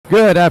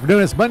Good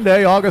afternoon. It's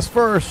Monday, August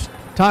 1st.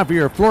 Time for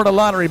your Florida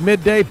Lottery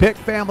midday pick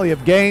family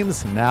of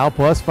games, now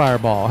plus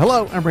Fireball.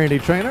 Hello, I'm Randy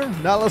Trainer.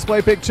 Now let's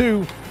play Pick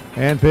 2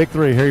 and Pick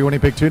 3. Here are your winning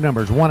Pick 2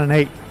 numbers, 1 and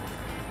 8.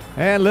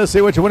 And let's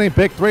see what your winning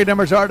Pick 3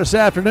 numbers are this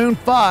afternoon,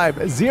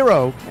 5,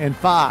 0, and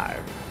 5.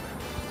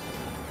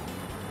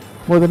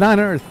 More than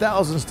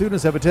 900,000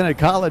 students have attended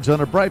college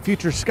on a Bright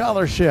Future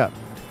Scholarship.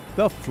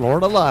 The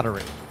Florida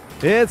Lottery.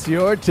 It's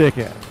your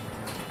ticket.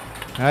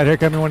 All right, here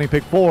come your winning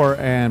Pick 4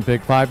 and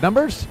Pick 5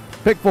 numbers.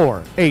 Pick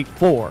 4, 8,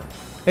 4,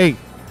 8,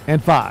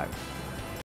 and 5.